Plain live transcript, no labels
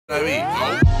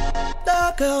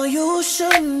The girl, you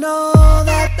should know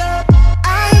that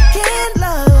I can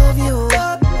love you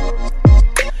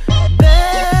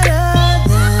better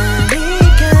than he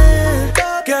can.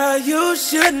 Girl, you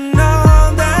should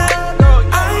know that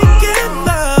I can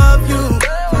love you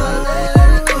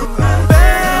better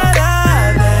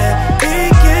than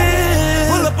he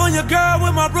can. Pull up on your girl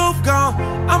with my roof gone.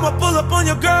 I'ma pull up on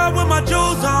your girl with my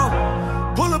jewels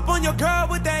on. Pull up on your girl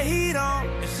with that heat on.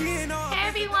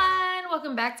 Hey everyone,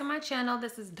 welcome back to my channel.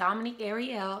 This is Dominique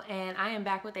Ariel and I am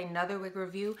back with another wig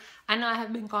review. I know I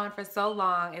have been gone for so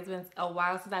long. It's been a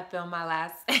while since I filmed my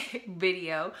last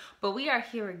video, but we are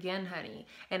here again, honey.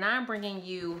 And I'm bringing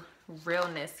you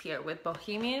realness here with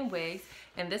Bohemian Wigs,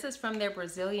 and this is from their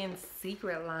Brazilian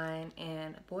secret line.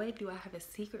 And boy, do I have a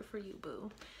secret for you, boo,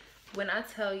 when I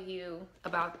tell you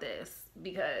about this,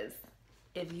 because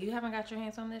if you haven't got your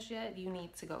hands on this yet, you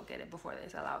need to go get it before they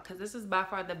sell out, because this is by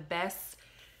far the best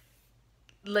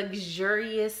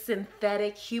luxurious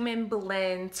synthetic human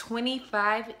blend,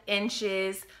 25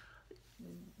 inches,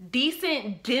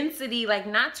 decent density, like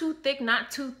not too thick, not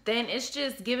too thin. It's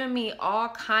just giving me all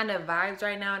kind of vibes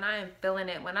right now, and I am feeling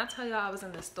it. When I tell y'all I was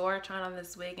in the store trying on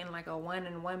this wig in like a 1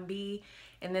 and 1B,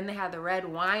 and then they had the red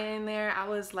wine in there, I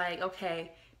was like,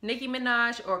 okay, Nicki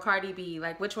Minaj or Cardi B,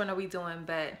 like which one are we doing?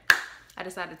 But I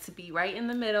decided to be right in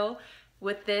the middle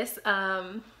with this.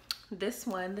 This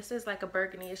one, this is like a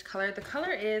burgundy-ish color. The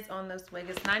color is on this wig,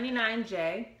 it's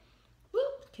 99J.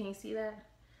 Whoop, can you see that?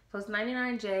 So it's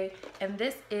 99J, and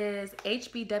this is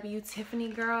HBW Tiffany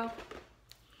Girl.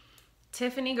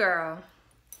 Tiffany Girl,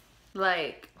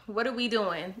 like, what are we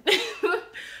doing?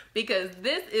 Because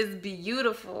this is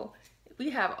beautiful. We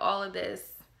have all of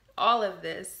this,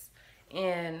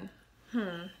 and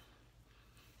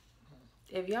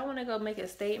if y'all want to go make a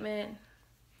statement,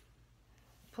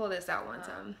 pull this out one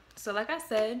time. So like I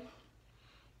said,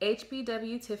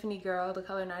 HBW Tiffany Girl, the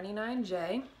color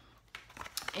 99J,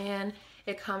 and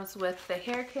it comes with the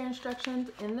hair care instructions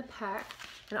in the pack,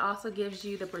 and it also gives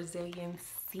you the Brazilian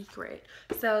secret.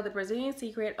 So the Brazilian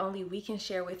secret only we can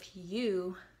share with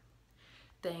you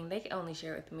thing, they can only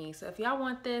share with me. So if y'all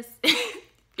want this,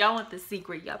 y'all want the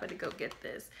secret, y'all better go get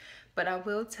this. But I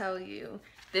will tell you,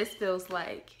 this feels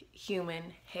like human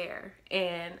hair,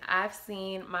 and I've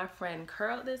seen my friend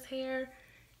curl this hair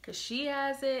because she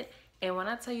has it, and when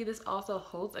I tell you this also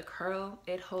holds a curl,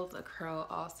 it holds a curl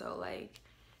also. Like,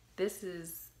 this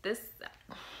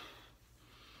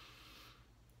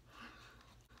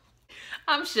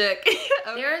I'm shook.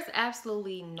 There is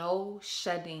absolutely no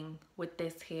shedding with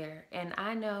this hair, and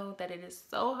I know that it is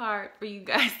so hard for you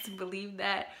guys to believe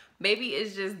that. Maybe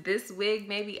it's just this wig,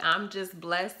 maybe I'm just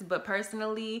blessed, but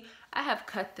personally, I have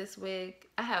cut this wig,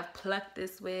 I have plucked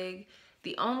this wig.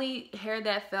 The only hair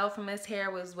that fell from this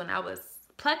hair was when I was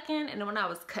plucking and when I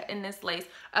was cutting this lace.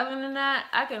 Other than that,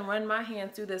 I can run my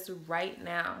hand through this right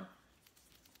now.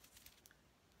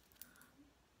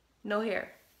 No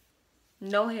hair.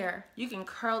 No hair. You can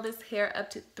curl this hair up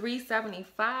to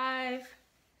 375.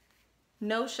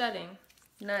 No shedding.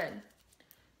 None.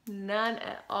 None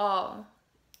at all.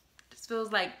 This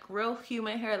feels like real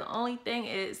human hair. The only thing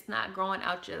is not growing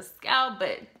out your scalp,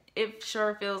 but it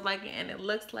sure feels like it and it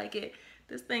looks like it.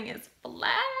 This thing is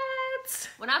flat.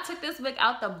 When I took this wig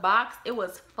out the box, it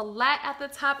was flat at the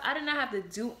top. I did not have to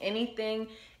do anything.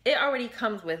 It already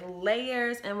comes with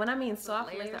layers, and when I mean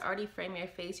soft layers that already frame your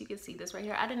face, you can see this right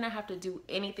here. I did not have to do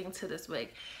anything to this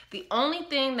wig. The only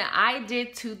thing that I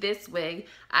did to this wig,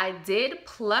 I did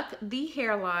pluck the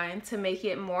hairline to make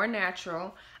it more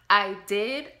natural. I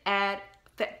did add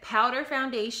powder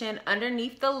foundation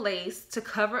underneath the lace to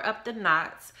cover up the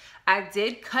knots. I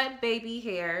did cut baby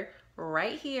hair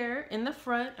right here in the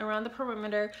front around the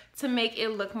perimeter to make it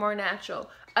look more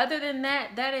natural. Other than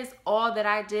that, that is all that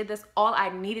I did. That's all I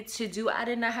needed to do. I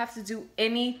did not have to do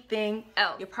anything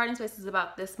else. Your parting space is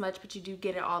about this much, but you do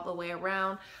get it all the way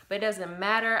around, but it doesn't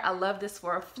matter. I love this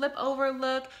for a flip over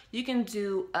look. You can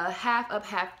do a half up,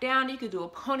 half down. You could do a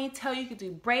ponytail. You could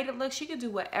do braided looks. You could do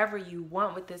whatever you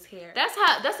want with this hair.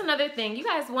 That's another thing. You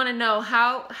guys want to know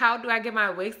how do I get my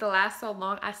wigs to last so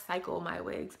long? I cycle my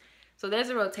wigs. So there's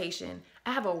a rotation.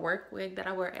 I have a work wig that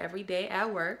I wear every day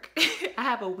at work. I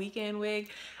have a weekend wig.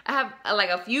 I have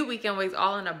like a few weekend wigs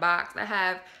all in a box. I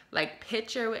have like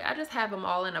picture wig. I just have them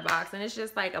all in a box, and it's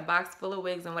just like a box full of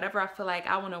wigs, and whatever I feel like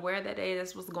I want to wear that day,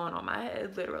 that's what's going on my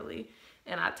head, literally.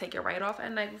 And I take it right off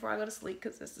at night before I go to sleep,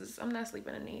 because I'm not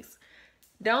sleeping in these.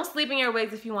 Don't sleep in your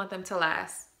wigs if you want them to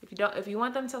last. If you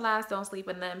want them to last, don't sleep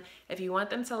in them. If you want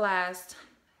them to last,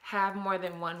 have more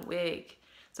than one wig,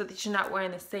 so that you're not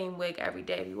wearing the same wig every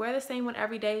day. If you wear the same one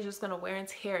every day, it's just gonna wear and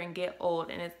tear and get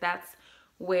old, and that's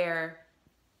where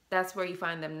that's where you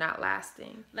find them not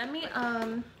lasting. Let me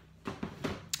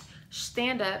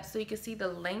stand up so you can see the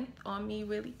length on me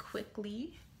really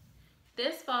quickly.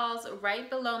 This falls right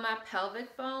below my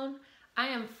pelvic bone. I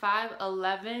am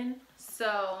 5'11",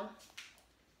 so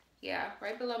yeah,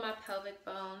 right below my pelvic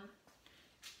bone.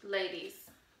 Ladies,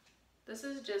 this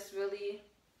is just really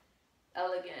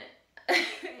elegant.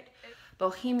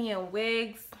 Bohemian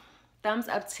Wigs, thumbs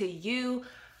up to you.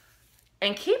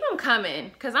 And keep them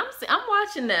coming, cause I'm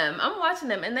watching them. I'm watching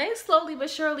them, and they slowly but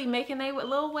surely making their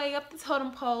little way up the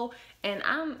totem pole. And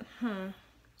I'll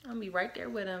be right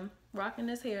there with him, rocking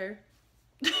his hair,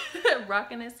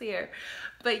 rocking his hair.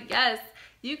 But yes,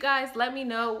 you guys, let me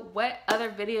know what other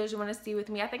videos you want to see with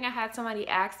me. I think I had somebody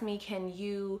ask me, can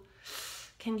you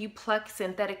pluck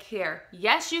synthetic hair?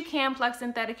 Yes, you can pluck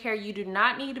synthetic hair. You do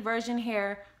not need virgin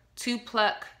hair to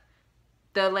pluck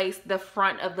the lace, the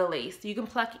front of the lace. You can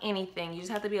pluck anything. You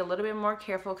just have to be a little bit more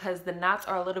careful because the knots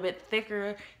are a little bit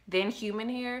thicker than human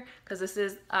hair, because this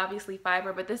is obviously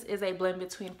fiber, but this is a blend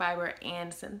between fiber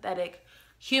and synthetic,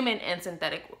 human and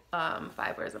synthetic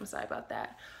fibers. I'm sorry about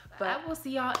that. But I will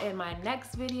see y'all in my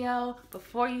next video.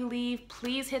 Before you leave,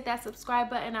 please hit that subscribe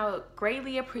button. I would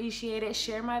greatly appreciate it.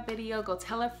 Share my video, go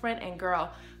tell a friend, and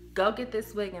girl, go get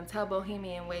this wig and tell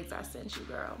Bohemian Wigs I sent you,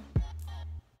 girl.